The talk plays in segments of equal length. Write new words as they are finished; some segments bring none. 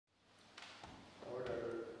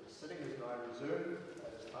resumed.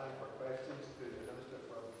 It is time for questions to the Minister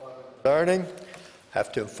for Employment and Learning. I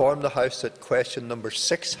have to inform the House that question number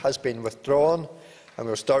 6 has been withdrawn, and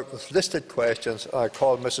we will start with listed questions. I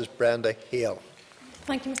call Mrs Brenda Hale.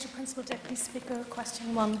 Thank you, Mr Principal Deputy Speaker.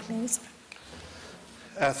 Question 1, please.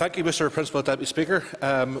 Thank you, Mr Principal Deputy Speaker.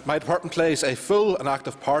 My department plays a full and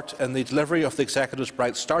active part in the delivery of the Executive's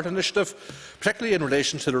Bright Start initiative, particularly in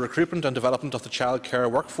relation to the recruitment and development of the childcare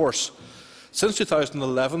workforce. Since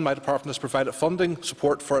 2011, my department has provided funding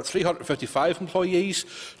support for 355 employees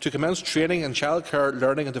to commence training in childcare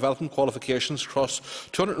learning and development qualifications across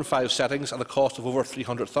 205 settings at a cost of over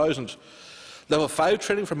 £300,000. Level 5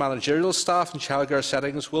 training for managerial staff in childcare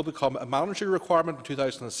settings will become a mandatory requirement in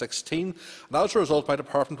 2016, and as a result, my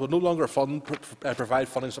department will no longer provide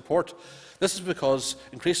funding support. This is because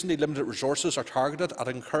increasingly limited resources are targeted at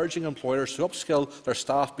encouraging employers to upskill their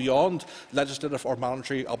staff beyond legislative or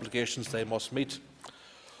mandatory obligations they must meet.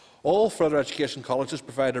 All further education colleges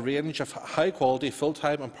provide a range of high-quality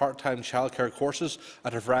full-time and part-time childcare courses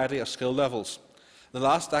at a variety of skill levels. In the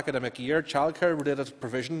last academic year, childcare-related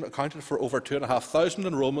provision accounted for over 2,500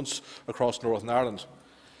 enrolments across Northern Ireland.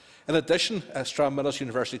 In addition, Stranmillis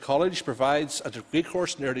University College provides a degree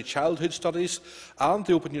course in early childhood studies, and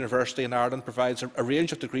the Open University in Ireland provides a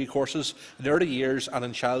range of degree courses in early years and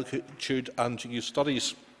in childhood and youth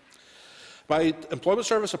studies. My employment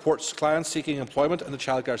service supports clients seeking employment in the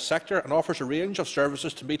childcare sector and offers a range of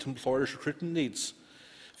services to meet employers' recruitment needs.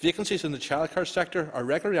 Vacancies in the childcare sector are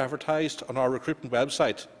regularly advertised on our recruitment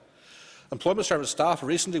website. Employment Service staff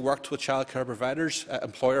recently worked with childcare providers,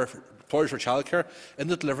 employers for childcare, in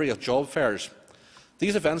the delivery of job fairs.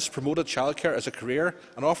 These events promoted childcare as a career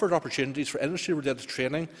and offered opportunities for industry-related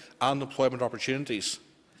training and employment opportunities.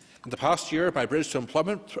 In the past year, my Bridge to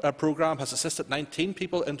Employment programme has assisted 19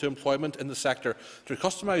 people into employment in the sector through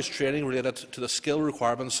customised training related to the skill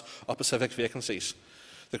requirements of specific vacancies.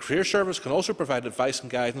 The Career Service can also provide advice and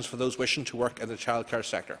guidance for those wishing to work in the childcare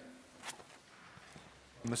sector.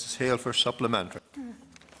 Mrs Hale for supplementary.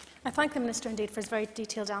 I thank the Minister indeed for his very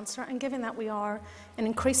detailed answer, and given that we are in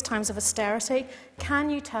increased times of austerity, can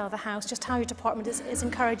you tell the House just how your department is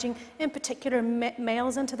encouraging in particular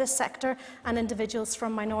males into this sector and individuals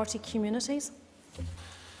from minority communities?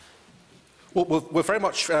 Well, we're very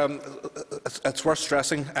much, it's worth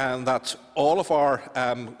stressing that all of our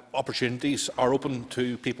opportunities are open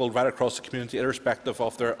to people right across the community, irrespective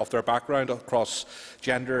of their background, across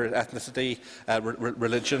gender, ethnicity,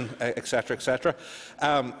 religion, etc. etc.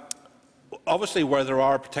 Obviously, where there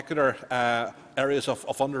are particular areas of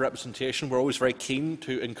underrepresentation, we're always very keen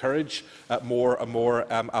to encourage more and more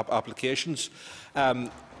applications.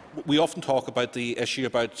 We often talk about the issue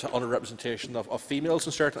about underrepresentation of females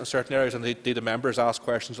in certain areas, and indeed the members asked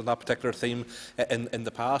questions on that particular theme in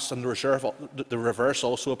the past, and the reverse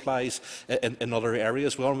also applies in other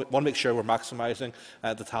areas. We want to make sure we're maximising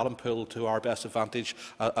the talent pool to our best advantage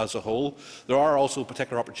as a whole. There are also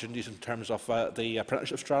particular opportunities in terms of the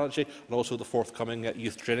apprenticeship strategy and also the forthcoming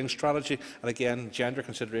youth training strategy, and again, gender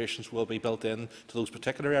considerations will be built in to those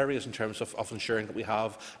particular areas in terms of ensuring that we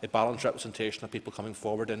have a balanced representation of people coming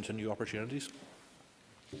forward into new opportunities.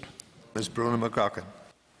 Ms Brona McCracken.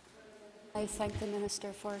 I thank the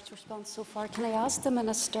Minister for its response so far. Can I ask the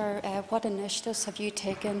Minister what initiatives have you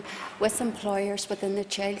taken with employers within the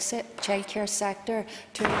childcare sector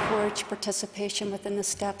to encourage participation within the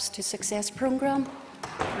Steps to Success programme?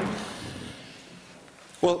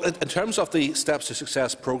 Well, in terms of the Steps to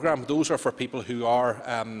Success programme, those are for people who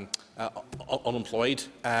are unemployed.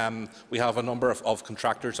 We have a number of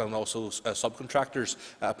contractors and also subcontractors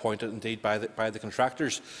appointed indeed by the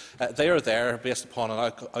contractors. They are there based upon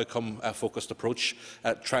an outcome-focused approach,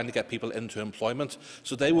 trying to get people into employment.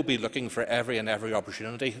 So they will be looking for every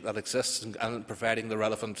opportunity that exists and providing the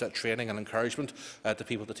relevant training and encouragement to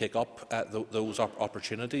people to take up those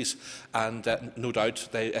opportunities. And no doubt,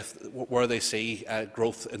 where they see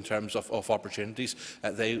growth in terms of opportunities,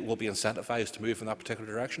 they will be incentivised to move in that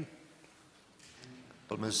particular direction.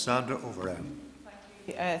 Ms Sandra Overend.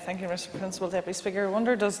 Thank you, Mr Principal Deputy Speaker. I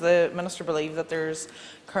wonder, does the Minister believe that there is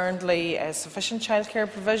currently sufficient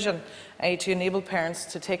childcare provision to enable parents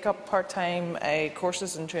to take up part-time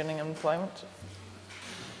courses in training and employment?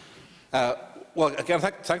 Well, again,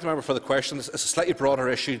 thank the member for the question. It's a slightly broader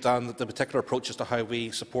issue than the particular approach as to how we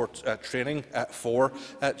support training for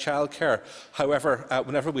childcare. However,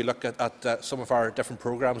 whenever we look at some of our different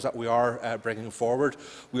programmes that we are bringing forward,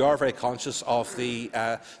 we are very conscious of the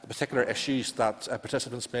particular issues that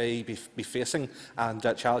participants may be facing, and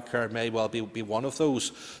childcare may well be one of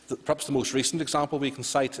those. Perhaps the most recent example we can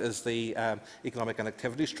cite is the economic and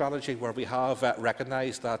activity strategy, where we have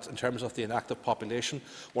recognised that in terms of the inactive population,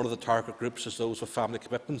 one of the target groups is those with family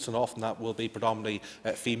commitments, and often that will be predominantly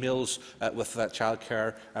females with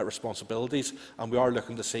childcare responsibilities. And we are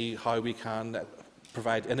looking to see how we can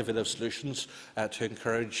provide innovative solutions to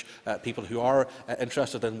encourage people who are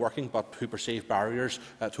interested in working but who perceive barriers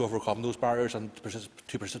to overcome those barriers and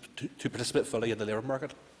to participate fully in the labour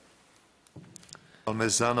market.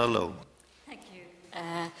 Ms Zana Lowe. Thank you.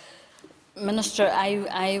 Minister,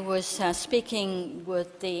 I was speaking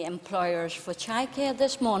with the employers for childcare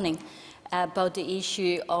this morning about the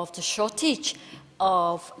issue of the shortage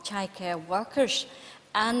of childcare workers,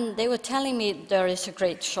 and they were telling me there is a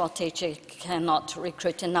great shortage. They cannot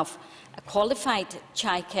recruit enough qualified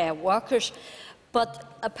childcare workers,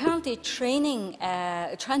 but apparently training,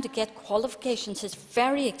 trying to get qualifications is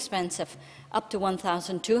very expensive, up to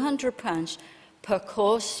 £1,200 per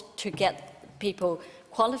course to get people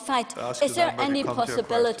qualified. Is there any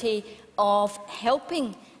possibility of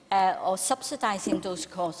helping or subsidising those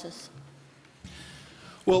courses?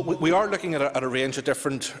 Well, we are looking at a range of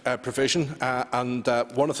different provision, and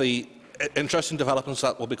one of the interesting developments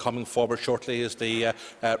that will be coming forward shortly is the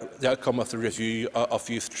outcome of the review of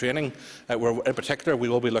youth training, where in particular we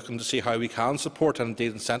will be looking to see how we can support and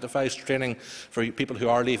indeed incentivise training for people who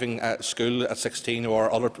are leaving school at 16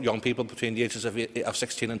 or other young people between the ages of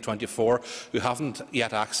 16 and 24 who haven't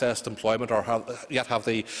yet accessed employment or yet have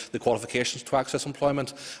the qualifications to access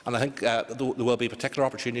employment. And I think there will be particular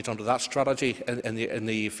opportunities under that strategy in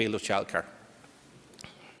the field of childcare.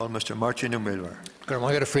 Mr. Martin O'Meara. Thank you,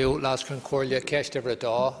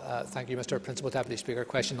 Mr. Principal Deputy Speaker.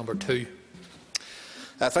 Question number 2.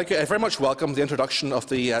 Thank you. I very much welcome the introduction of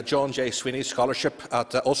the John J. Sweeney Scholarship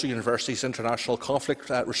at Ulster University's International Conflict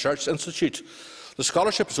Research Institute. The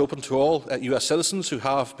scholarship is open to all US citizens who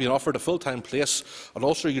have been offered a full-time place on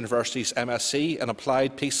Ulster University's MSc in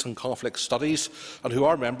Applied Peace and Conflict Studies and who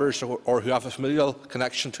are members or who have a familial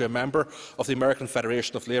connection to a member of the American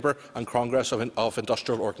Federation of Labour and Congress of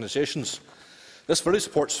Industrial Organisations. This fully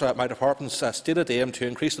supports my department's stated aim to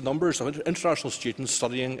increase the numbers of international students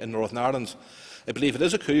studying in Northern Ireland. I believe it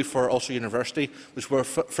is a coup for Ulster University, which will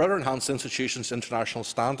further enhance the institution's international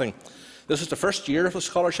standing. This is the first year of the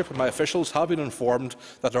scholarship, and my officials have been informed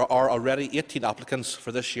that there are already 18 applicants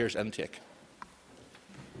for this year's intake.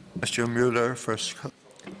 Mr. Mueller, first.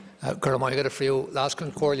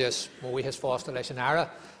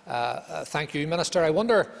 Thank you, Minister. I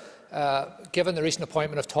wonder, given the recent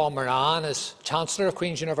appointment of Tom Moran as Chancellor of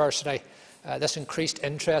Queen's University, this increased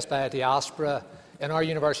interest by a diaspora in our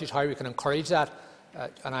universities, how we can encourage that.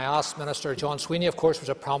 And I asked Minister John Sweeney, of course, was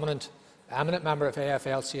a prominent, eminent member of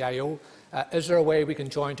AFL-CIO. Is there a way we can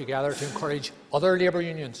join together to encourage other labour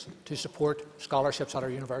unions to support scholarships at our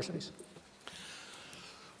universities?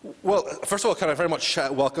 Well, first of all, can I very much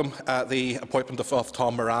welcome the appointment of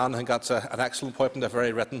Tom Moran. I think that's an excellent appointment. I've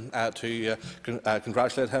already written to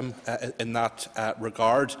congratulate him in that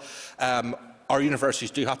regard. Our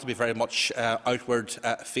universities do have to be very much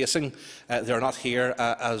outward-facing. They are not here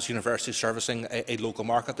as universities servicing a local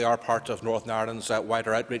market. They are part of Northern Ireland's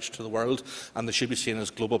wider outreach to the world, and they should be seen as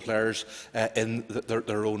global players in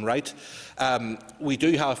their own right. We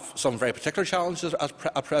do have some very particular challenges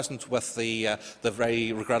at present with the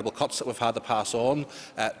very regrettable cuts that we've had to pass on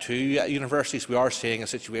to universities. We are seeing a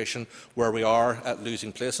situation where we are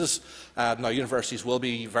losing places. Now, universities will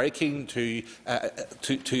be very keen to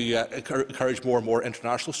encourage more and more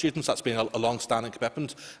international students. That's been a long-standing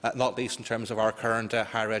commitment, not least in terms of our current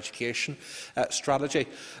higher education strategy.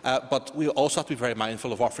 But we also have to be very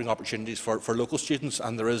mindful of offering opportunities for local students,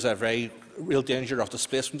 and there is a very real danger of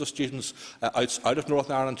displacement of students out of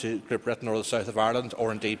Northern Ireland to Great Britain or the south of Ireland,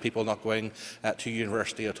 or indeed people not going to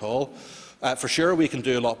university at all. For sure, we can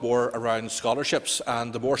do a lot more around scholarships,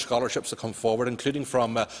 and the more scholarships that come forward, including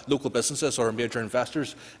from local businesses or major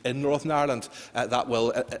investors in Northern Ireland, that will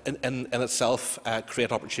in itself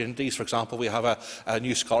create opportunities. For example, we have a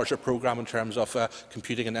new scholarship programme in terms of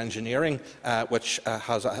computing and engineering, which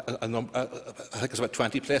has I think it's about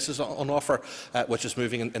 20 places on offer, which is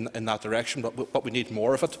moving in that direction, but we need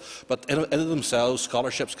more of it. But in themselves,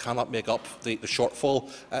 scholarships cannot make up the shortfall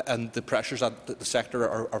and the pressures that the sector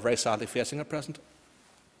are very sadly facing at present.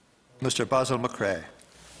 Mr. Basil McCrea.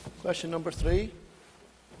 Question number 3.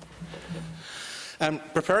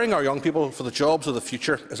 Preparing our young people for the jobs of the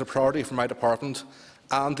future is a priority for my department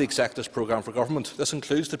and the Executive's programme for government. This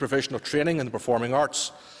includes the provision of training in the performing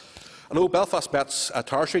arts. Although Belfast Met's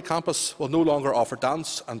Tower Street campus will no longer offer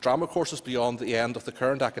dance and drama courses beyond the end of the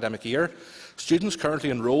current academic year, students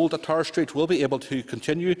currently enrolled at Tower Street will be able to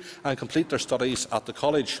continue and complete their studies at the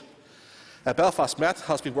college. Belfast Met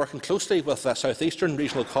has been working closely with South Eastern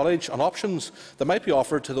Regional College on options that might be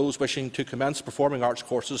offered to those wishing to commence performing arts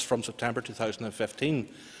courses from September 2015.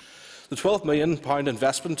 The £12 million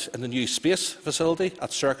investment in the new space facility at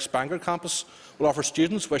CERC's Bangor campus will offer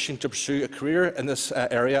students wishing to pursue a career in this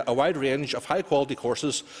area a wide range of high-quality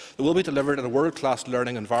courses that will be delivered in a world-class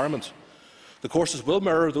learning environment. The courses will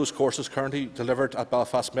mirror those courses currently delivered at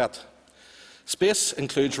Belfast Met. Space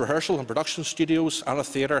includes rehearsal and production studios and a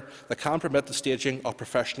theatre that can permit the staging of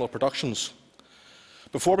professional productions.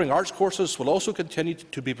 Performing arts courses will also continue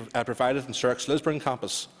to be provided in CERC's Lisburn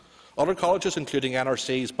campus. Other colleges, including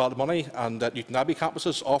NRC's Ballymoney and Newtownabbey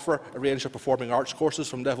campuses, offer a range of performing arts courses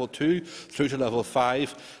from Level 2 through to Level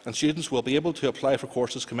 5, and students will be able to apply for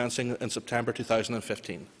courses commencing in September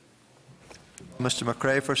 2015. Mr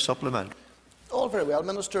McCrea for supplement. All very well,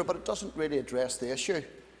 Minister, but it doesn't really address the issue.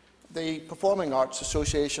 The Performing Arts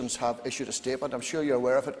Associations have issued a statement. I'm sure you're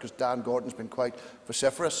aware of it because Dan Gordon's been quite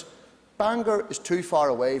vociferous. Bangor is too far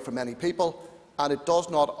away for many people, and it does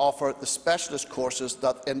not offer the specialist courses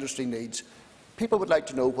that industry needs. People would like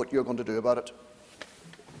to know what you're going to do about it.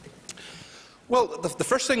 Well, the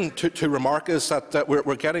first thing to remark is that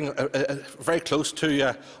we're getting very close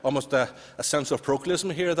to almost a sense of parochialism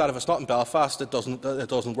here, that if it's not in Belfast, it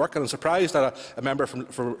doesn't work. And I'm surprised that a member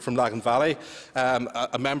from Lagan Valley,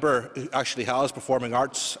 a member who actually has performing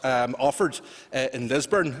arts offered in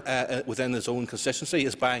Lisburn within his own constituency,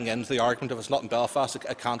 is buying into the argument if it's not in Belfast,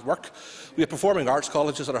 it can't work. We have performing arts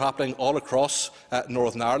colleges that are happening all across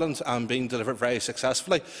Northern Ireland and being delivered very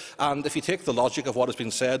successfully. And if you take the logic of what has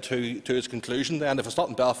been said to its conclusion, then if it's not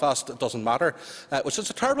in Belfast, it doesn't matter, which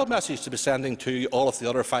is a terrible message to be sending to all of the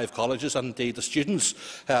other 5 colleges and indeed the students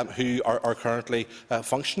who are currently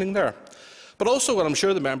functioning there. But also, and I'm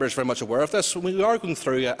sure the member is very much aware of this, we are going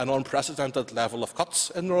through an unprecedented level of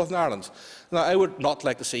cuts in Northern Ireland. Now, I would not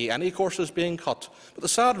like to see any courses being cut, but the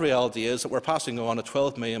sad reality is that we're passing on a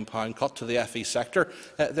 £12 million cut to the FE sector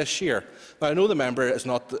this year. Now, I know the member is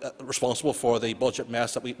not responsible for the budget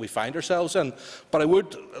mess that we find ourselves in, but I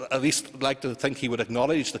would at least like to think he would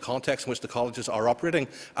acknowledge the context in which the colleges are operating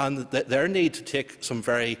and their need to take some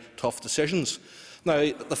very tough decisions.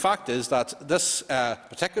 Now, the fact is that this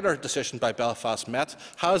particular decision by Belfast Met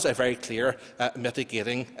has a very clear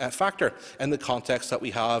mitigating factor in the context that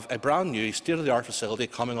we have a brand new state-of-the-art facility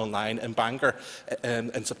coming online in Bangor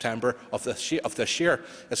in September of this year.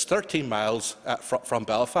 It's 13 miles from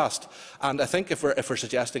Belfast, and I think if we're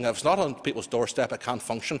suggesting that if it's not on people's doorstep, it can't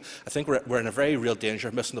function, I think we're in a very real danger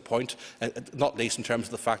of missing the point, not least in terms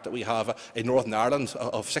of the fact that we have a Northern Ireland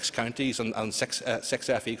of 6 counties and 6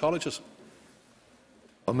 FE colleges.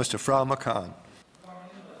 Mr. Farry McCann.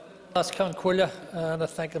 And I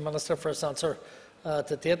thank the Minister for his answer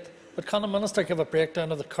to date. But can the Minister give a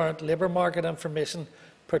breakdown of the current labour market information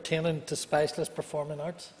pertaining to specialist performing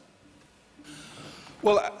arts?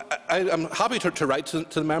 Well, I'm happy to write to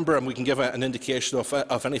the member, and we can give an indication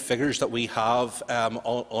of any figures that we have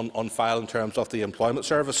on file in terms of the employment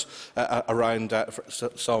service around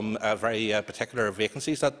some very particular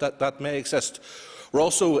vacancies that may exist. We're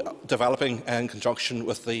also developing, in conjunction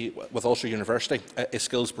with Ulster University, a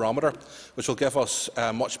skills barometer, which will give us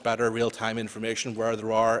much better real-time information where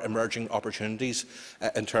there are emerging opportunities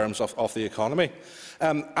in terms of the economy.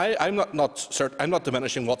 I'm not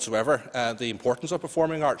diminishing whatsoever the importance of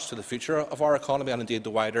performing arts to the future of our economy and indeed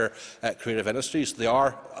the wider creative industries. They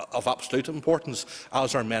are of absolute importance,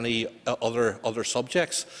 as are many other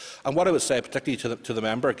subjects. And what I would say, particularly to the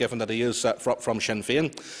member, given that he is from Sinn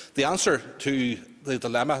Féin, the answer to the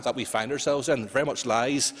dilemma that we find ourselves in very much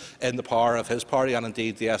lies in the power of his party and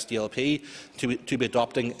indeed the SDLP to be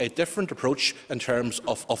adopting a different approach in terms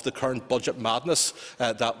of the current budget madness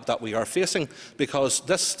that we are facing, because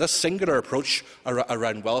this singular approach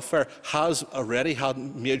around welfare has already had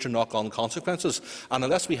major knock-on consequences, and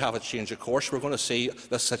unless we have a change of course, we're going to see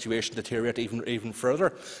this situation deteriorate even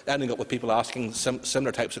further, ending up with people asking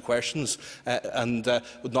similar types of questions and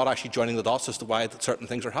not actually joining the dots as to why certain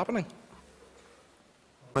things are happening.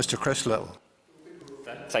 Mr. Chris Little.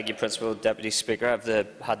 Thank you, Principal Deputy Speaker. I've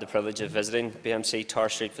had the privilege of visiting BMC Tower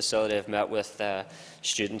Street facility. I've met with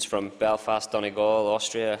students from Belfast, Donegal,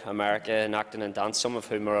 Austria, America in acting and dance, some of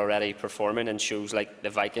whom are already performing in shows like The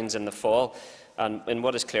Vikings in the fall. and in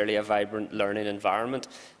what is clearly a vibrant learning environment.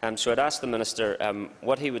 So I'd ask the Minister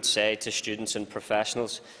what he would say to students and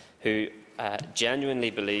professionals who genuinely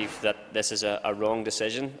believe that this is a wrong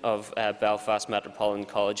decision of Belfast Metropolitan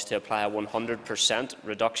College to apply a 100%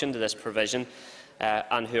 reduction to this provision,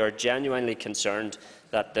 and who are genuinely concerned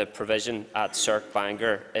that the provision at CERC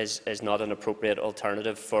Bangor is not an appropriate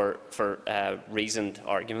alternative for reasoned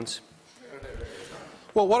arguments.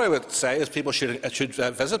 Well, what I would say is people should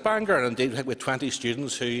visit Bangor, and indeed with 20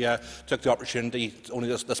 students who took the opportunity only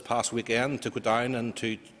this past weekend to go down and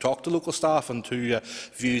to talk to local staff and to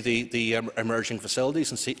view the emerging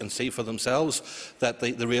facilities and see for themselves that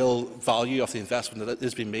the real value of the investment that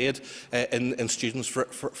is being made in students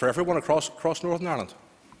for everyone across Northern Ireland.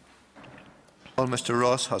 Well, Mr.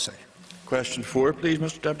 Ross Hussey. Question 4, please,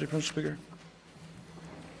 Mr. Deputy Principal Speaker.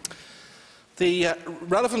 The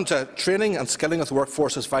relevant training and skilling of the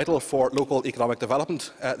workforce is vital for local economic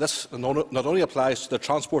development. This not only applies to the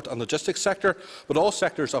transport and logistics sector, but all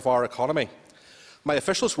sectors of our economy. My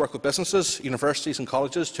officials work with businesses, universities and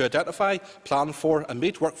colleges to identify, plan for and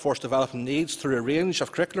meet workforce development needs through a range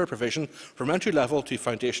of curricular provision from entry-level to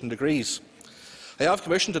foundation degrees. I have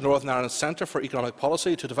commissioned the Northern Ireland Centre for Economic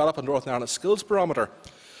Policy to develop a Northern Ireland Skills Barometer.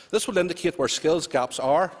 This will indicate where skills gaps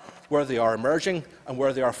are, where they are emerging and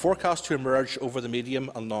where they are forecast to emerge over the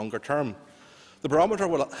medium and longer term. The barometer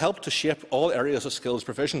will help to shape all areas of skills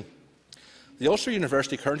provision. The Ulster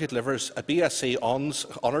University currently delivers a BSc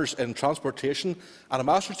Honours in Transportation and a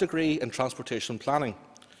Master's degree in Transportation Planning.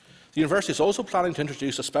 The University is also planning to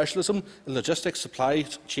introduce a specialism in Logistics Supply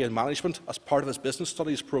Chain Management as part of its Business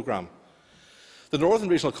Studies programme. The Northern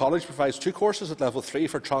Regional College provides 2 courses at Level 3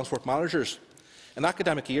 for transport managers. In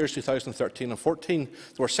academic years 2013 and 14, there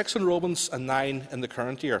were 6 enrolments and 9 in the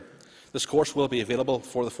current year. This course will be available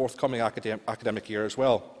for the forthcoming academic year as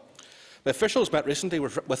well. My officials met recently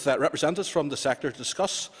with representatives from the sector to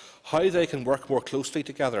discuss how they can work more closely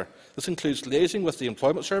together. This includes liaising with the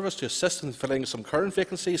Employment Service to assist in filling some current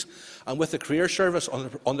vacancies and with the Career Service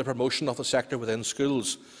on the promotion of the sector within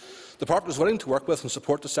schools. The Department is willing to work with and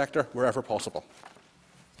support the sector wherever possible.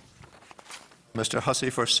 Mr. Hussey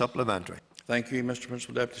for supplementary. Thank you, Mr.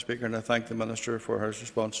 Principal Deputy Speaker, and I thank the Minister for his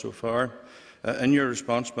response so far. In your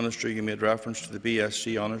response, Minister, you made reference to the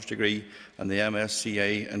BSc Honours degree and the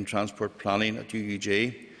MSCA in Transport Planning at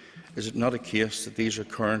UUJ. Is it not a case that these are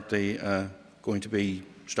currently going to be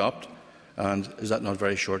stopped, and is that not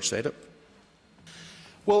very short-sighted?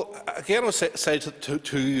 Well, again, I would say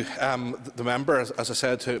to the member, as I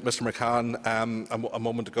said to Mr McCann a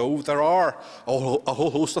moment ago, there are a whole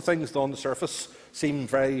host of things that on the surface seem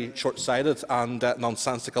very short-sighted and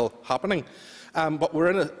nonsensical happening. But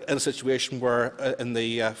we're in a situation where in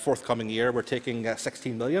the forthcoming year we're taking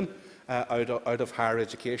 16 million out of higher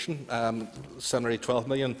education, similarly 12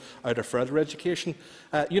 million out of further education.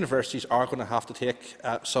 Universities are going to have to take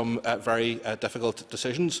some very difficult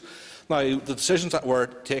decisions. Now, the decisions that were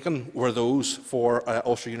taken were those for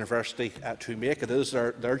Ulster University to make. It is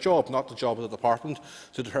their job, not the job of the department,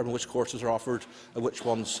 to determine which courses are offered and which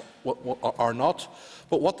ones are not.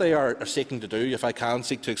 But what they are seeking to do, if I can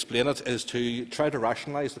seek to explain it, is to try to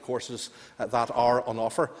rationalise the courses that are on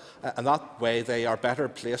offer. And that way they are better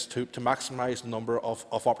placed to maximise the number of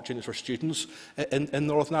opportunities for students in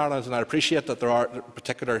Northern Ireland. And I appreciate that there are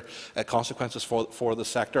particular consequences for the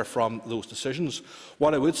sector from those decisions.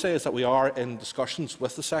 What I would say is that we are in discussions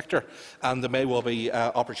with the sector, and there may well be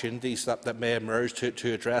opportunities that may emerge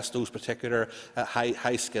to address those particular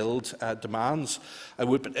high-skilled demands. I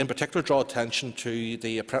would in particular draw attention to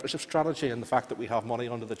the apprenticeship strategy and the fact that we have money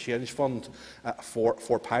under the Change Fund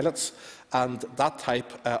for pilots. And that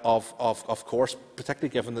type of course, particularly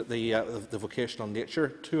given the vocational nature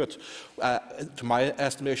to it, to my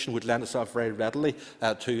estimation, would lend itself very readily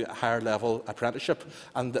to higher-level apprenticeship.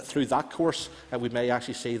 And that through that course, we may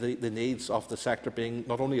actually see the needs of the sector being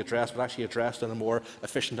not only addressed, but actually addressed in a more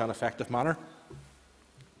efficient and effective manner.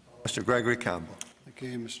 Mr. Gregory Campbell. Thank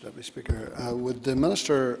you, Mr. Deputy Speaker. Would the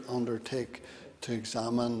Minister undertake to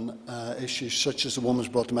examine issues such as the one was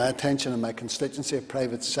brought to my attention in my constituency, a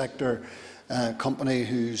private sector company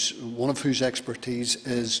one of whose expertise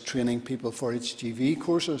is training people for HGV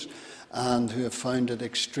courses, and who have found it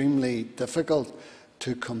extremely difficult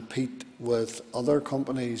to compete with other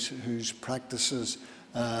companies whose practices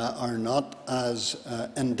are not as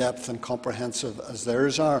in-depth and comprehensive as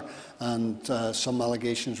theirs are, and some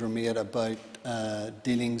allegations were made about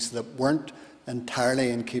dealings that weren't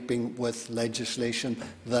entirely in keeping with legislation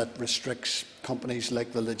that restricts companies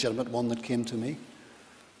like the legitimate one that came to me.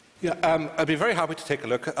 Yeah, I'd be very happy to take a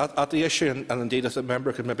look at the issue, and indeed, as a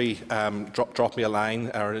member could maybe drop me a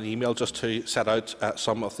line or an email just to set out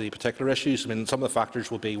some of the particular issues. I mean, some of the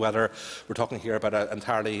factors will be whether we're talking here about an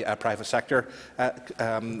entirely private sector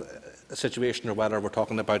situation, or whether we're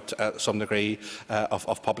talking about some degree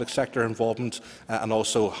of public sector involvement, and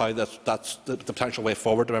also how that's the potential way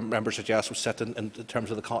forward. The member suggests was set in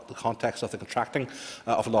terms of the context of the contracting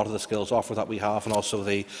of a lot of the skills offer that we have, and also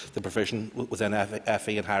the provision within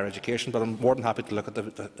FE and higher education. But I'm more than happy to look at the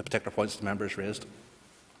particular points the member has raised.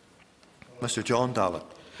 Mr. John Dallin.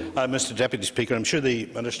 Mr. Deputy Speaker, I'm sure the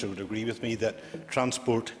Minister would agree with me that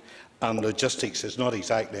transport and logistics is not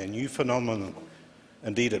exactly a new phenomenon.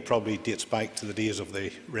 Indeed, it probably dates back to the days of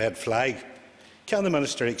the red flag. Can the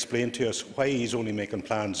Minister explain to us why he is only making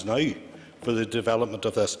plans now for the development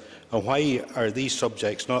of this, and why are these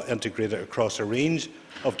subjects not integrated across a range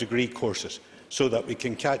of degree courses so that we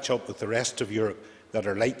can catch up with the rest of Europe that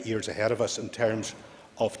are light years ahead of us in terms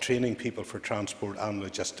of training people for transport and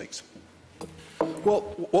logistics? Well,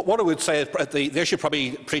 what I would say is the issue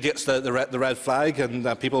probably predates the red flag,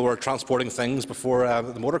 and people were transporting things before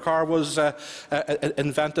the motor car was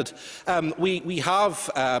invented. We have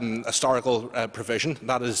historical provision.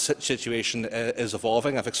 That situation is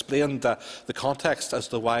evolving. I've explained the context as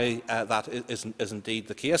to why that is indeed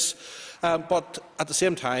the case. But at the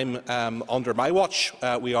same time, under my watch,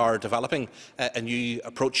 we are developing a new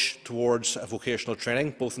approach towards vocational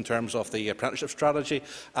training, both in terms of the apprenticeship strategy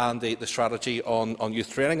and the strategy on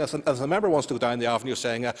youth training. As the member wants to go down the avenue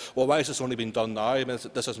saying, well, why is this only being done now? I mean,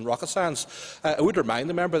 this isn't rocket science. I would remind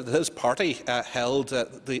the member that his party held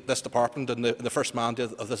this department in the first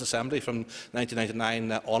mandate of this Assembly from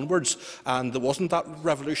 1999 onwards, and there wasn't that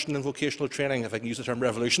revolution in vocational training, if I can use the term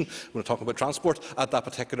revolution, when we're talking about transport, at that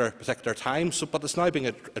particular time. But it's now being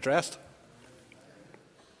addressed.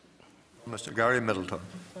 Mr. Gary Middleton.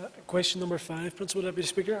 Question number 5, Principal Deputy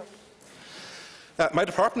Speaker. My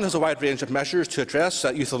department has a wide range of measures to address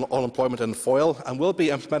youth unemployment in Foyle, and will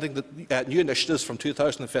be implementing the new initiatives from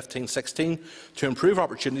 2015-16 to improve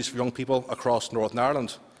opportunities for young people across Northern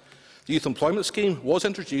Ireland. The Youth Employment Scheme was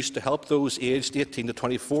introduced to help those aged 18 to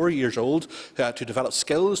 24 years old to develop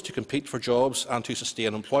skills to compete for jobs and to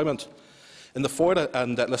sustain employment. In the Foyle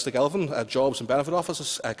and Lisburn jobs and benefit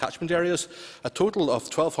offices catchment areas, a total of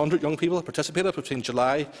 1,200 young people participated between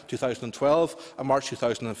July 2012 and March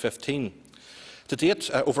 2015. To date,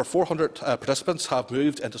 over 400 participants have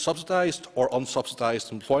moved into subsidised or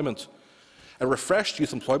unsubsidised employment. A refreshed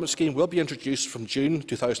youth employment scheme will be introduced from June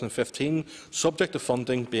 2015, subject to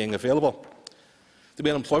funding being available. The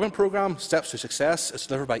main employment programme, Steps to Success, is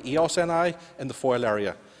delivered by EOS-NI in the Foyle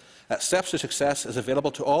area. Steps to Success is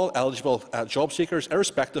available to all eligible job seekers,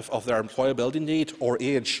 irrespective of their employability need or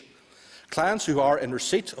age. Clients who are in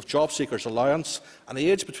receipt of job seekers' allowance and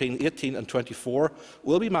aged between 18 and 24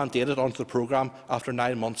 will be mandated onto the programme after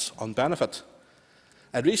 9 months on benefit.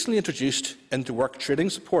 I recently introduced into work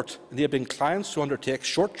training support, enabling clients to undertake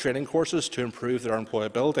short training courses to improve their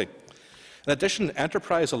employability. In addition,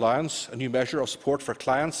 Enterprise Allowance, a new measure of support for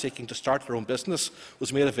clients seeking to start their own business,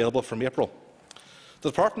 was made available from April. The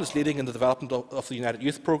Department is leading in the development of the United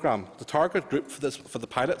Youth Programme. The target group for the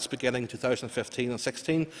pilots beginning 2015 and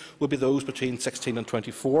 16 will be those between 16 and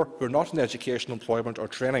 24 who are not in education, employment or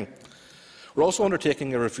training. We are also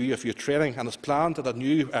undertaking a review of youth training, and it is planned that a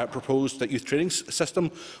new proposed youth training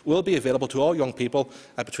system will be available to all young people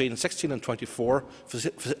between 16 and 24,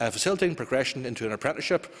 facilitating progression into an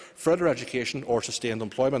apprenticeship, further education or sustained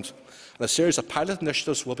employment. And a series of pilot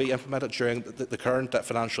initiatives will be implemented during the current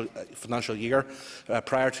financial year,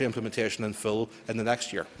 prior to implementation in full in the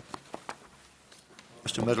next year.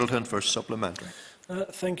 Mr. Middleton for supplementary.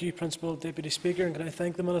 Thank you, Principal Deputy Speaker, and can I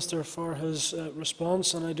thank the Minister for his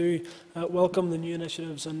response. And I do welcome the new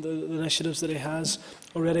initiatives and the initiatives that he has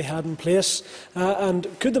already had in place. And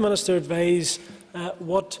could the Minister advise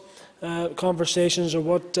what conversations or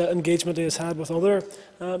what engagement he has had with other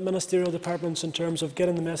ministerial departments in terms of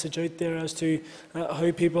getting the message out there as to how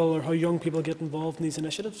people or how young people get involved in these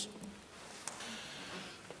initiatives?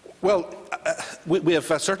 Well, we have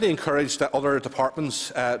certainly encouraged other departments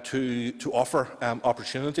to offer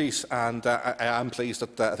opportunities, and I am pleased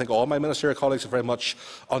that I think all my ministerial colleagues have very much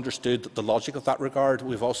understood the logic of that regard.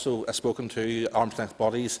 We have also spoken to arm's length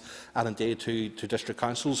bodies and indeed to district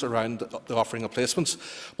councils around the offering of placements.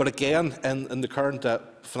 But again, in the current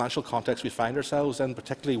financial context we find ourselves in,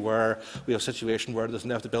 particularly where we have a situation where there is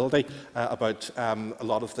inevitability about a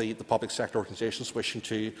lot of the public sector organisations wishing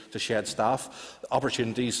to shed staff,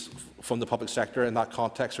 opportunities from the public sector in that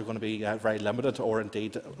context are going to be very limited or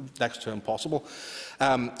indeed next to impossible.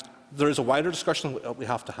 There is a wider discussion that we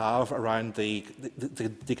have to have around the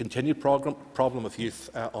continued problem of youth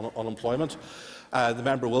unemployment. The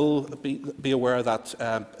member will be aware that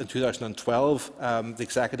in 2012 the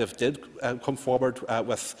Executive did come forward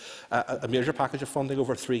with a major package of funding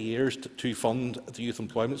over 3 years to fund the Youth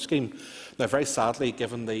Employment Scheme. Now, very sadly,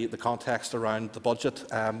 given the context around the budget,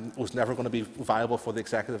 it was never going to be viable for the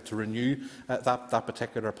Executive to renew that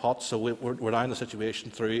particular pot. So we're now in a situation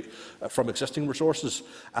from existing resources,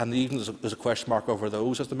 and even there's a question mark over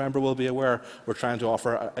those, as the member will be aware. We're trying to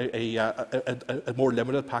offer a more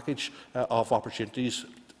limited package of opportunities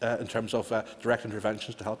in terms of direct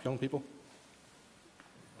interventions to help young people.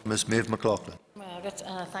 Ms Maeve McLaughlin.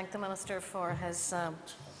 I thank the Minister for his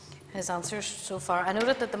answers so far. I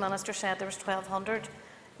noted that the Minister said there was 1,200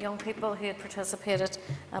 young people who had participated,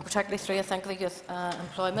 particularly through, I think, the Youth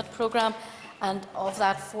Employment Programme, and of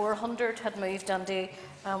that 400 had moved into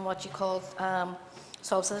what you call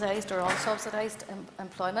subsidised or unsubsidised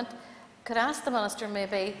employment. Could I ask the Minister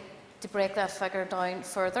maybe to break that figure down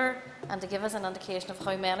further and to give us an indication of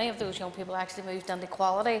how many of those young people actually moved into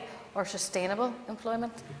quality or sustainable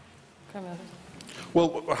employment?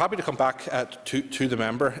 Well, we're happy to come back to the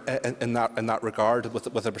member in that regard with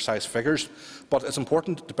the precise figures, but it's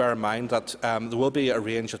important to bear in mind that there will be a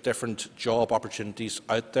range of different job opportunities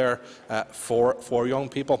out there for young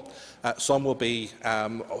people. Some will be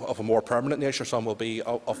of a more permanent nature, some will be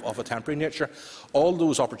of a temporary nature. All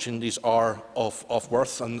those opportunities are of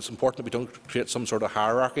worth, and it's important that we don't create some sort of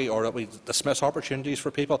hierarchy or that we dismiss opportunities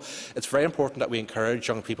for people. It's very important that we encourage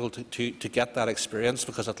young people to get that experience,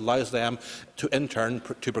 because it allows them to in turn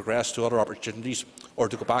to progress to other opportunities or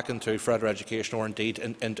to go back into further education or indeed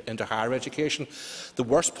into higher education. The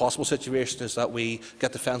worst possible situation is that we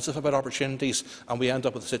get defensive about opportunities and we end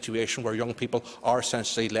up with a situation where young people are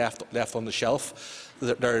essentially left on the shelf.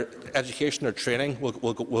 Their education or training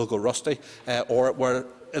will go rusty, or we're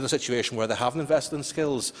in a situation where they haven't invested in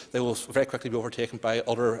skills. They will very quickly be overtaken by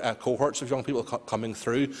other cohorts of young people coming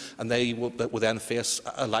through, and they will then face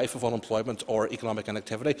a life of unemployment or economic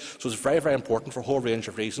inactivity. So it's very, very important for a whole range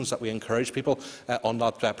of reasons that we encourage people on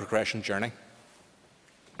that progression journey.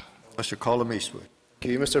 Mr Colum Eastwood.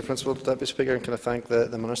 Thank you, Mr Principal Deputy Speaker, and can I thank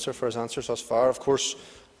the Minister for his answers thus far. Of course,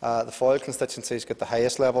 the Foyle constituencies get the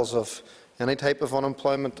highest levels of any type of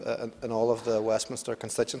unemployment in all of the Westminster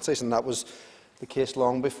constituencies, and that was the case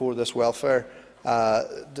long before this welfare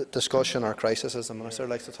discussion or crisis, as the Minister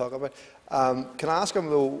likes to talk about. Can I ask him,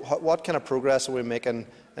 though, what kind of progress are we making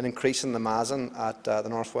in increasing the MASN at the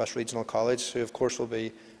North West Regional College, who of course will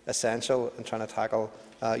be essential in trying to tackle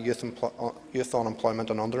youth unemployment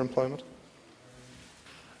and underemployment?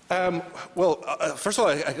 First of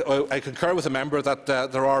all, I concur with the member that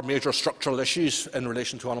there are major structural issues in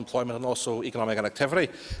relation to unemployment and also economic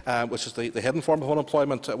inactivity, which is the hidden form of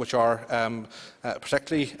unemployment, which are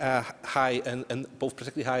particularly high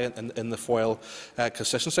in the Foyle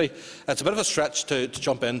constituency. It's a bit of a stretch to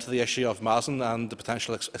jump into the issue of MASN and the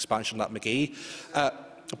potential expansion at Magee.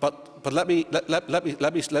 But let me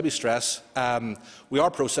stress, we are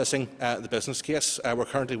processing the business case. We're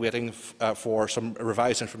currently waiting for some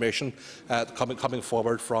revised information coming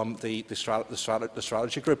forward from the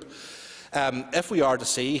strategy group. If we are to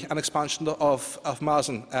see an expansion of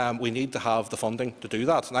MASN, we need to have the funding to do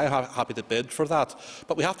that, and I am happy to bid for that.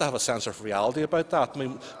 But we have to have a sense of reality about that. I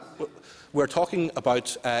mean, we're talking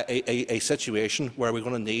about a situation where we're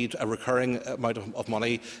going to need a recurring amount of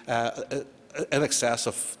money in excess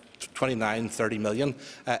of 29–30 million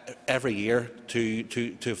every year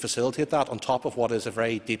to facilitate that, on top of what is a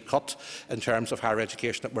very deep cut in terms of higher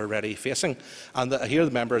education that we're already facing. And I hear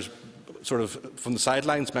the members sort of from the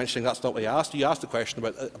sidelines mentioning that's not what you asked. You asked a question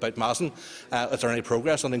about MASN. Is there any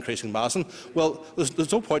progress on increasing MASN? Well,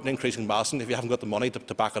 there's no point in increasing MASN if you haven't got the money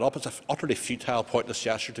to back it up. It's an utterly futile, pointless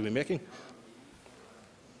gesture to be making.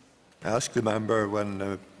 I ask the member,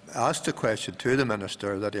 when asked a question to the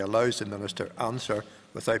Minister, that he allows the Minister to answer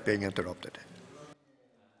without being interrupted.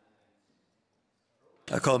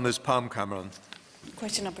 I call Ms Pam Cameron.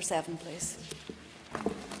 Question number 7, please.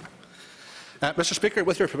 Mr Speaker,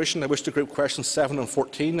 with your permission, I wish to group questions 7 and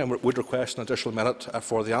 14 and would request an additional minute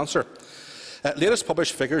for the answer. Latest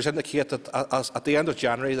published figures indicate that at the end of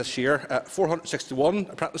January this year, 461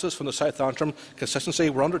 apprentices from the South Antrim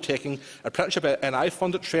constituency were undertaking apprenticeship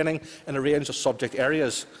NI-funded training in a range of subject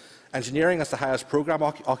areas. Engineering has the highest programme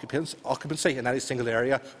occupancy in any single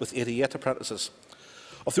area, with 88 apprentices.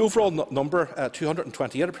 Of the overall number,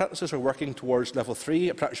 228 apprentices are working towards Level 3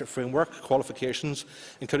 apprenticeship framework qualifications,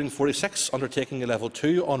 including 46 undertaking a Level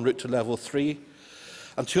 2 en route to Level 3,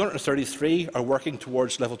 and 233 are working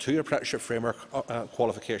towards Level 2 apprenticeship framework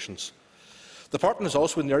qualifications. The department is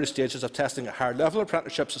also in the early stages of testing higher-level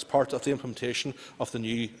apprenticeships as part of the implementation of the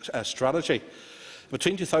new strategy.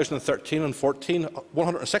 Between 2013 and 2014,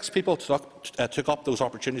 106 people took up those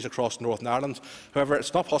opportunities across Northern Ireland. However, it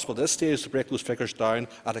is not possible at this stage to break those figures down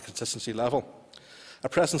at a consistency level.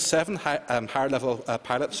 At present, 7 higher-level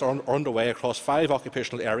pilots are underway across 5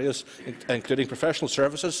 occupational areas, including professional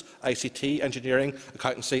services, ICT, engineering,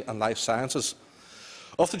 accountancy and life sciences.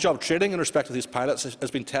 Off-the-job training in respect of these pilots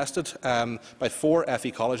has been tested by 4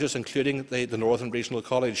 FE colleges, including the Northern Regional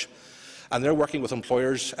College. And they're working with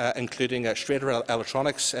employers, including Schrader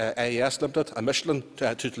Electronics, AES Limited and Michelin,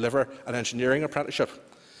 to deliver an engineering apprenticeship.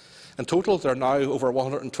 In total, there are now over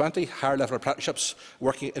 120 higher-level apprenticeships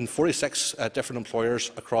working in 46 different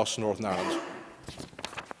employers across Northern Ireland.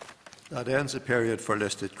 That ends the period for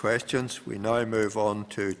listed questions. We now move on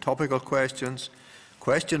to topical questions.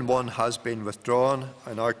 Question 1 has been withdrawn.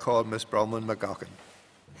 I now call Ms Bronwyn McGuckin.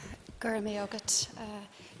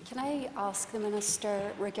 Can I ask the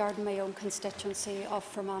Minister regarding my own constituency of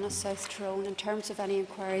Fermanagh South Tyrone in terms of any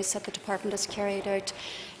inquiries that the Department has carried out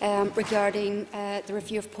regarding the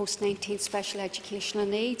review of post-19 special educational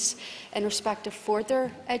needs in respect of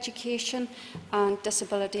further education and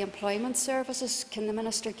disability employment services? Can the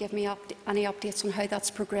Minister give me any updates on how that's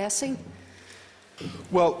progressing?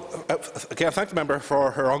 Well, again, I thank the member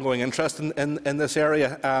for her ongoing interest in this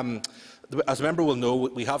area. As the member will know,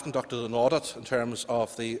 we have conducted an audit in terms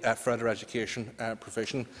of the further education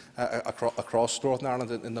provision across Northern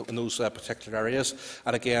Ireland in those particular areas.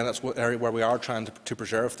 And again, it's an area where we are trying to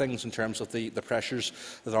preserve things in terms of the pressures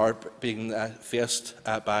that are being faced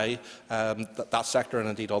by that sector and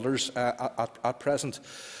indeed others at present.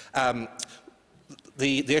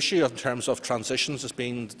 The issue in terms of transitions is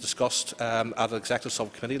being discussed at an executive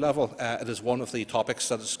subcommittee level. It is one of the topics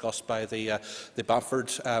that is discussed by the Bamford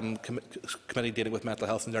Committee dealing with mental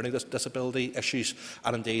health and learning disability issues,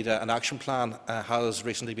 and indeed an action plan has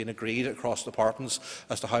recently been agreed across departments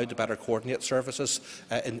as to how to better coordinate services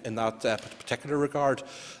in that particular regard.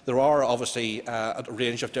 There are obviously a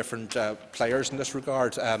range of different players in this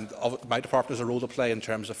regard. My department has a role to play in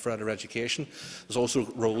terms of further education. There are also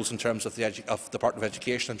roles in terms of the Department of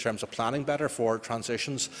Education in terms of planning better for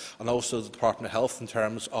transitions, and also the Department of Health in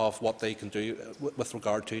terms of what they can do with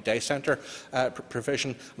regard to day centre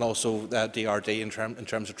provision, and also DRD in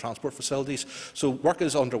terms of transport facilities. So work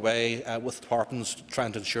is underway with departments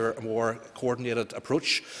trying to ensure a more coordinated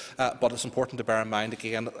approach, but it's important to bear in mind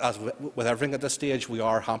again, as with everything at this stage, we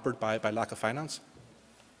are hampered by lack of finance.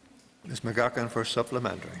 Ms McGuckin for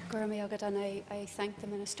supplementary. I thank the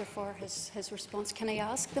Minister for his response. Can I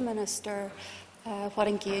ask the Minister what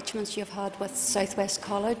engagements you have had with South West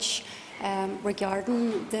College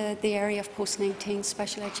regarding the area of post-19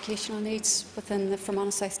 special educational needs within the Fermanagh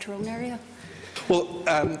South Tyrone area? Well,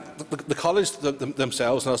 the college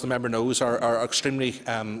themselves, and as the member knows, are extremely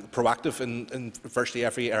proactive in virtually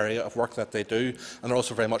every area of work that they do, and are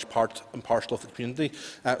also very much part and parcel of the community.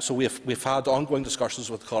 So we've had ongoing discussions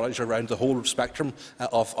with the college around the whole spectrum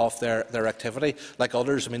of their activity. Like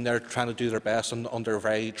others, I mean, they're trying to do their best under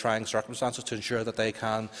very trying circumstances to ensure that they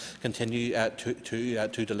can continue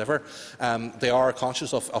to deliver. They are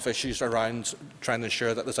conscious of issues around trying to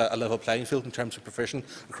ensure that there's a level playing field in terms of provision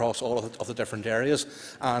across all of the different areas,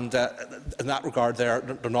 and in that regard they're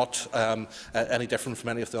not any different from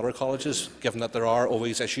any of the other colleges, given that there are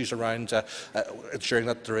always issues around ensuring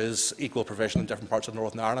that there is equal provision in different parts of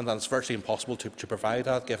Northern Ireland, and it's virtually impossible to provide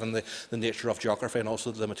that given the nature of geography and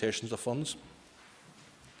also the limitations of funds.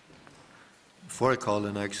 Before I call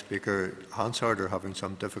the next speaker, Hansard are having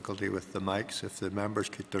some difficulty with the mics. If the members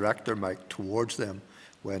could direct their mic towards them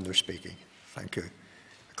when they're speaking. Thank you.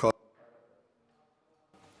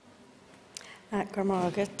 Thank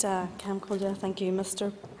you,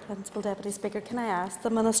 Mr. Principal Deputy Speaker. Can I ask the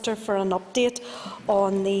Minister for an update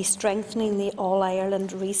on the strengthening the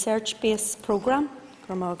All-Ireland Research Base programme?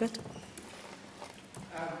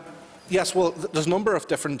 Yes, well, there's a number of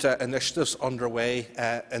different initiatives underway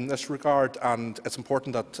in this regard, and it's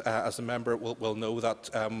important that, as the member will know, that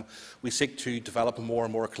we seek to develop more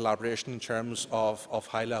and more collaboration in terms of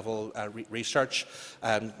high-level research.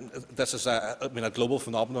 This is a global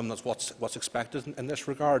phenomenon. That's what's expected in this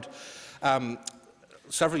regard.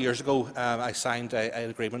 Several years ago, I signed an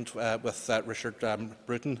agreement with Richard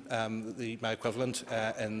Bruton, my equivalent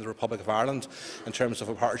in the Republic of Ireland, in terms of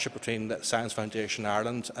a partnership between the Science Foundation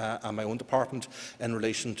Ireland and my own department in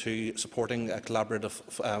relation to supporting collaborative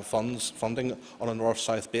funding on a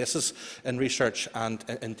north-south basis in research. And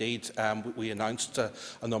indeed, we announced a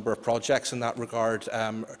number of projects in that regard.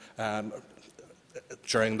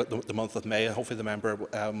 during the month of May, and hopefully the member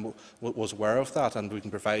was aware of that, and we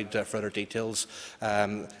can provide further details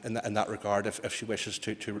in that regard if she wishes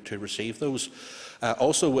to receive those.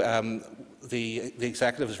 The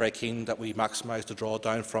Executive is very keen that we maximise the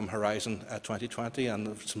drawdown from Horizon 2020,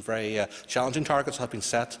 and some very challenging targets have been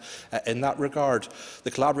set in that regard.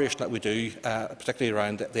 The collaboration that we do, particularly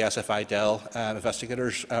around the SFI Dell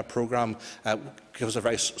Investigators Programme, gives a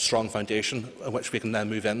very strong foundation in which we can then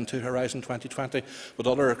move into Horizon 2020, with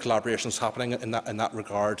other collaborations happening in that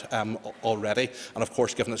regard already. And of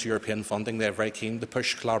course, given its European funding, they are very keen to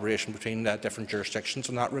push collaboration between different jurisdictions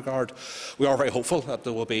in that regard. We are very hopeful that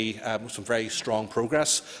there will be some very strong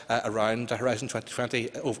progress around Horizon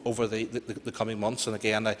 2020 over the coming months, and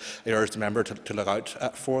again I urge the member to look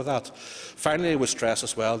out for that. Finally, I would stress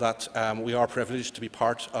as well that we are privileged to be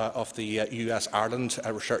part of the US-Ireland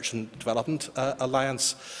Research and Development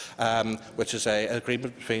Alliance, which is an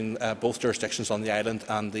agreement between both jurisdictions on the island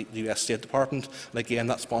and the US State Department. And again,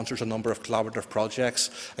 that sponsors a number of collaborative projects,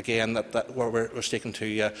 again, where we're seeking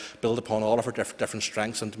to build upon all of our different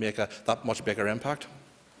strengths and to make that much bigger impact.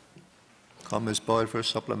 Ms Boyle for a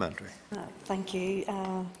supplementary. Thank you,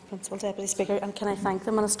 Principal Deputy Speaker, and can I thank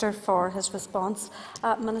the Minister for his response.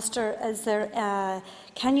 Minister,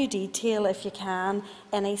 can you detail, if you can,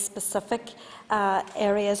 any specific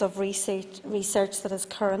areas of research that is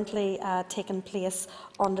currently taking place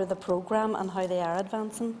under the programme and how they are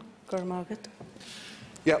advancing? Gurmargaret.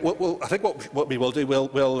 Yeah, well, I think what we will do,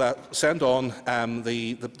 we'll send on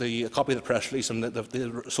the copy of the press release and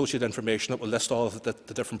the associated information that will list all of the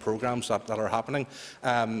different programmes that are happening.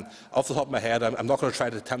 Off the top of my head, I'm not going to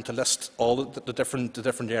try to attempt to list all the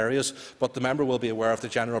different areas, but the member will be aware of the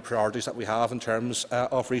general priorities that we have in terms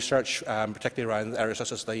of research, particularly around areas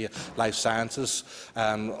such as the life sciences,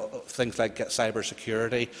 things like cyber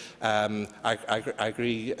security,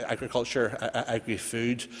 agriculture,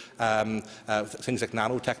 agri-food, things like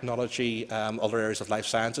nanotechnology, other areas of life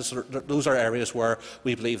sciences. So those are areas where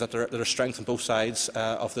we believe that there is strength on both sides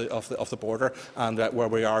of the border, and where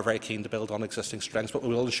we are very keen to build on existing strengths. But we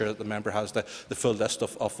will ensure that the member has the full list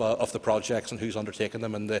of the projects and who's undertaking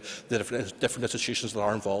them and the different institutions that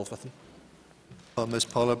are involved with them. Ms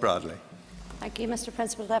Paula Bradley. Thank you, Mr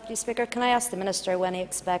Principal Deputy Speaker. Can I ask the Minister when he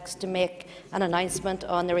expects to make an announcement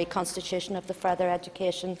on the reconstitution of the further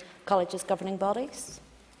education colleges governing bodies?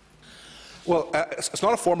 Well, it's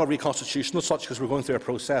not a formal reconstitution as such, because we're going through a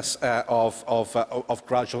process of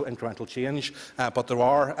gradual incremental change, but there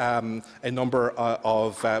are a number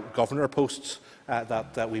of governor posts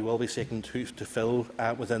that we will be seeking to fill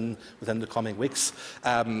within the coming weeks.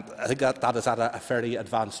 I think that is at a fairly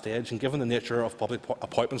advanced stage, and given the nature of public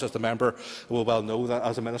appointments, as the member will well know, that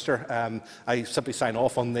as a minister, I simply sign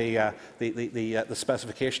off on the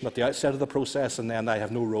specification at the outset of the process, and then I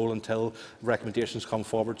have no role until recommendations come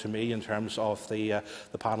forward to me in terms of the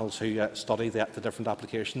panels who study the different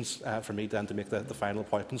applications for me then to make the final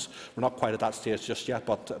appointments. We're not quite at that stage just yet,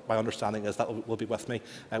 but my understanding is that will be with me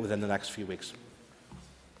within the next few weeks.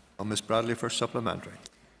 Ms Bradley for supplementary.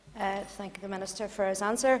 Thank the Minister for his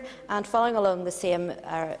answer. And following along the same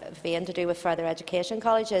vein to do with further education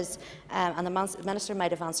colleges, and the Minister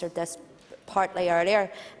might have answered this partly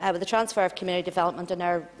earlier, with the transfer of community development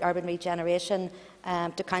and urban regeneration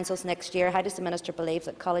to councils next year, how does the Minister believe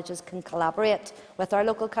that colleges can collaborate with our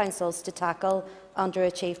local councils to tackle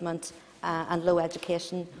underachievement and low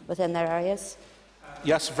education within their areas?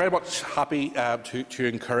 Yes, very much happy to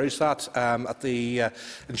encourage that.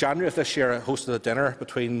 In January of this year, I hosted a dinner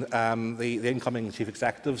between the incoming chief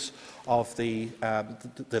executives of the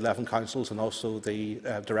 11 councils and also the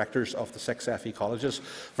directors of the 6 FE colleges,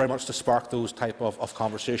 very much to spark those type of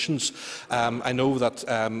conversations. I know that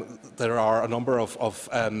there are a number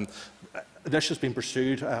of initiatives being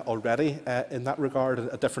pursued already in that regard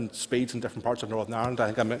at different speeds in different parts of Northern Ireland.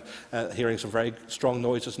 I think I'm hearing some very strong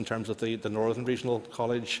noises in terms of the Northern Regional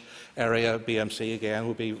College area. BMC again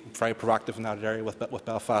will be very proactive in that area with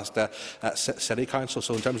Belfast City Council.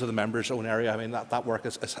 So in terms of the members' own area, I mean that work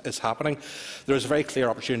is happening. There is a very clear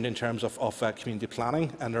opportunity in terms of community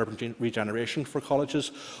planning and urban regeneration for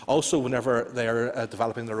colleges. Also, whenever they are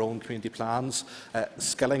developing their own community plans,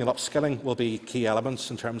 skilling and upskilling will be key elements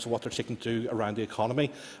in terms of what they're seeking to do around the economy,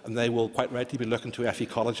 and they will quite rightly be looking to FE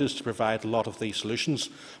colleges to provide a lot of the solutions.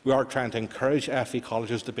 We are trying to encourage FE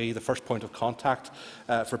colleges to be the first point of contact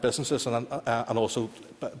for businesses and also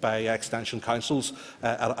by extension councils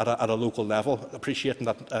at a local level, appreciating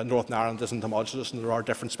that Northern Ireland isn't homogenous and there are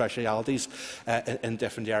different specialities in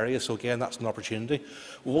different areas. So again, that's an opportunity.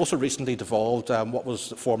 We've also recently devolved what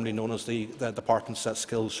was formerly known as the Department's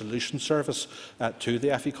Skills Solutions Service to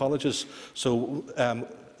the FE colleges. So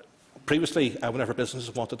Previously, whenever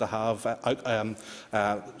businesses wanted to have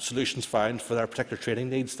solutions found for their particular training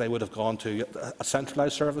needs, they would have gone to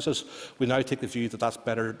centralised services. We now take the view that that's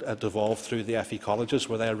better devolved through the FE colleges,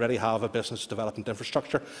 where they already have a business development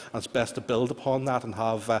infrastructure, and it's best to build upon that and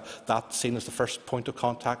have that seen as the first point of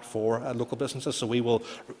contact for local businesses. So we will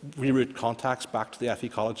reroute contacts back to the FE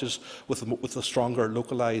colleges with a stronger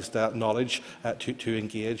localised knowledge to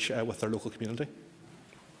engage with their local community.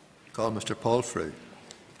 Call Mr. Paul Frew.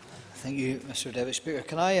 Thank you, Mr Deputy Speaker.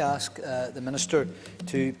 Can I ask the Minister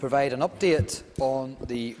to provide an update on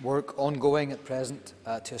the work ongoing at present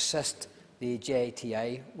to assist the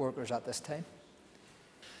JTI workers at this time?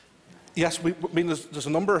 Yes, there's a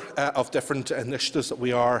number of different initiatives that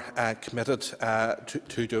we are committed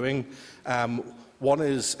to doing. One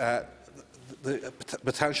is the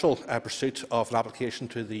potential pursuit of an application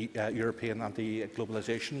to the European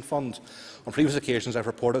Anti-Globalisation Fund. On previous occasions, I've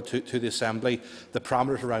reported to the Assembly the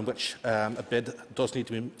parameters around which a bid does need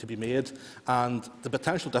to be made, and the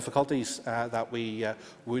potential difficulties that we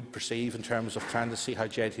would perceive in terms of trying to see how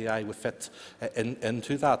JTI would fit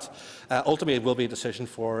into that. Ultimately, it will be a decision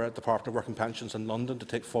for the Department of Work and Pensions in London to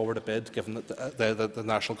take forward a bid, given the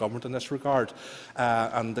national government in this regard.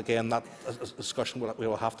 And again, that is a discussion we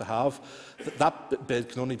will have to have. That bid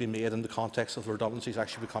can only be made in the context of the redundancies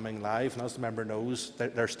actually becoming live, and as the member knows,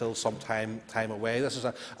 there's still some time away. This is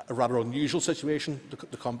a rather unusual situation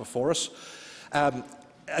to come before us.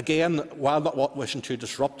 Again, while not wishing to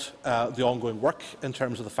disrupt the ongoing work in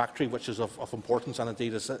terms of the factory, which is of importance and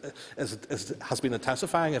indeed has been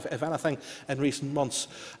intensifying, if anything, in recent months,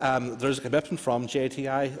 there is a commitment from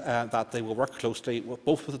JTI that they will work closely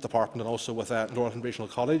both with the department and also with Northern Regional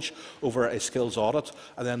College over a skills audit,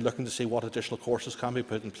 and then looking to see what additional courses can be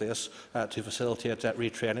put in place to facilitate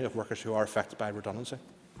retraining of workers who are affected by redundancy.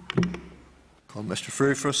 Call Mr.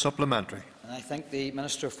 Frew for a supplementary. I thank the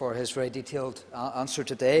Minister for his very detailed answer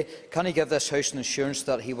today. Can he give this House an assurance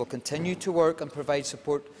that he will continue to work and provide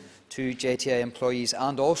support to JTI employees,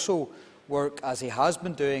 and also work, as he has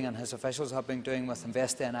been doing and his officials have been doing, with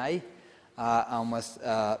InvestNI and with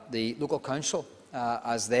the local council,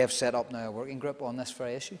 as they have set up now a working group on this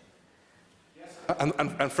very issue?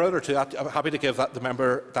 And further to that, I'm happy to give the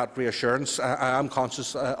member that reassurance. I am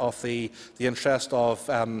conscious of the interest of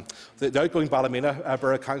the outgoing Ballymena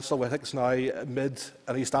Borough Council. I think it's now mid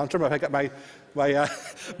and East Antrim. I think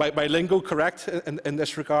my lingo correct in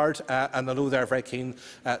this regard, and I know they're very keen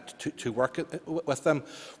to work with them.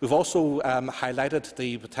 We've also highlighted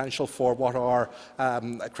the potential for what are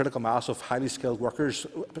a critical mass of highly skilled workers,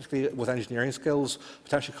 particularly with engineering skills,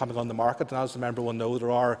 potentially coming on the market. And as the member will know,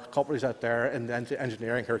 there are companies out there in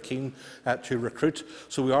engineering who are keen to recruit.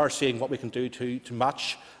 So we are seeing what we can do to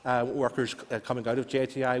match workers coming out of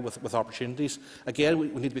JTI with opportunities. Again, we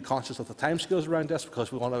need to be conscious of the timescales around this,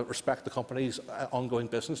 because we want to respect the company's ongoing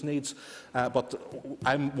business needs. But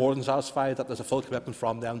I'm more than satisfied that there's a full commitment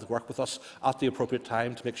from them to work with us at the appropriate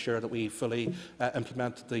time to make sure that we fully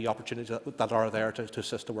implement the opportunities that are there to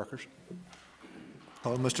assist the workers.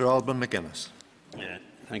 Mr. Alban McGuinness.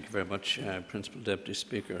 Thank you very much, Principal Deputy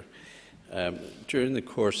Speaker. During the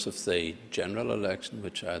course of the general election,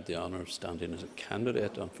 which I had the honour of standing as a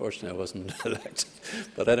candidate, unfortunately I wasn't elected,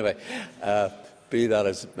 but anyway, be that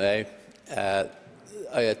as it may,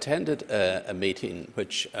 I attended a meeting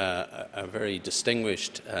which a very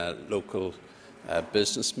distinguished local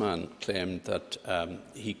businessman claimed that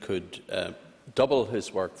he could double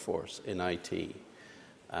his workforce in IT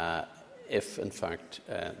if, in fact,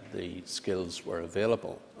 the skills were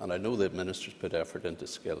available. And I know the Minister's put effort into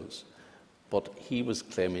skills, but he was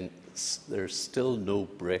claiming there's still no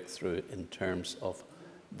breakthrough in terms of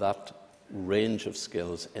that range of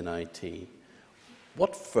skills in IT.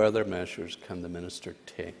 What further measures can the Minister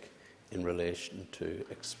take in relation to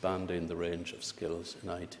expanding the range of skills in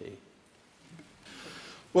IT?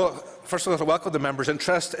 Well, first of all, I welcome the member's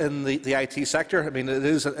interest in the IT sector. I mean, it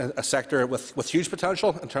is a sector with huge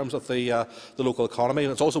potential in terms of the local economy,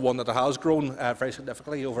 and it's also one that has grown very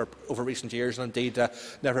significantly over recent years, and indeed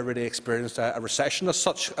never really experienced a recession as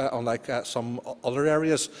such, unlike some other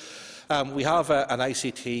areas. We have an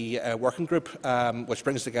ICT working group which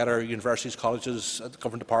brings together universities, colleges,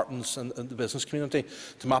 government departments and the business community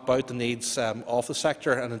to map out the needs of the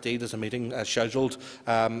sector, and indeed there's a meeting scheduled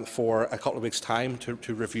for a couple of weeks' time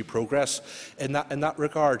to review progress in that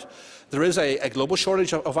regard. There is a global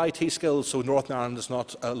shortage of IT skills, so Northern Ireland is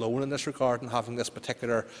not alone in this regard in having this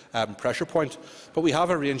particular pressure point. But we have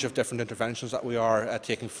a range of different interventions that we are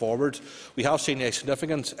taking forward. We have seen a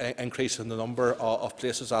significant increase in the number of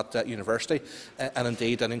places at universities university, and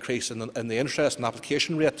indeed an increase in the interest and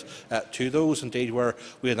application rate to those. Indeed, where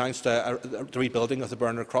we announced the rebuilding of the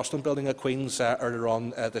Bernard Crosland building at Queen's earlier on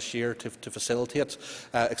this year to facilitate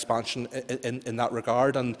expansion in that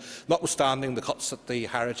regard. And notwithstanding the cuts that the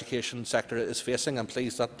higher education sector is facing, I'm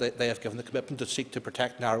pleased that they have given the commitment to seek to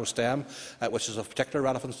protect narrow STEM, which is of particular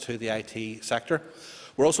relevance to the IT sector.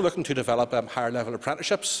 We're also looking to develop higher-level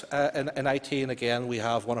apprenticeships in IT, and again, we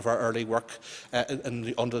have one of our early work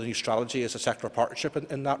under the new strategy as a sectoral partnership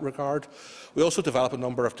in that regard. We also develop a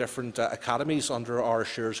number of different academies under our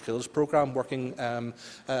Sure Skills programme, working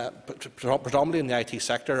predominantly in the IT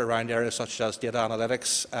sector around areas such as data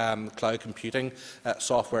analytics, cloud computing,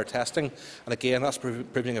 software testing, and again, that's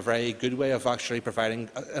proving a very good way of actually providing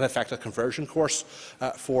an effective conversion course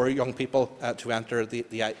for young people to enter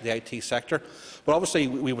the IT sector. But obviously,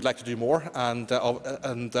 we would like to do more, and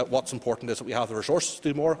what's important is that we have the resources to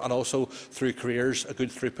do more, and also through careers, a good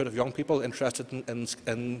throughput of young people interested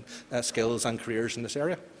in skills and careers in this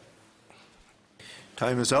area.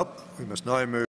 Time is up. We must now move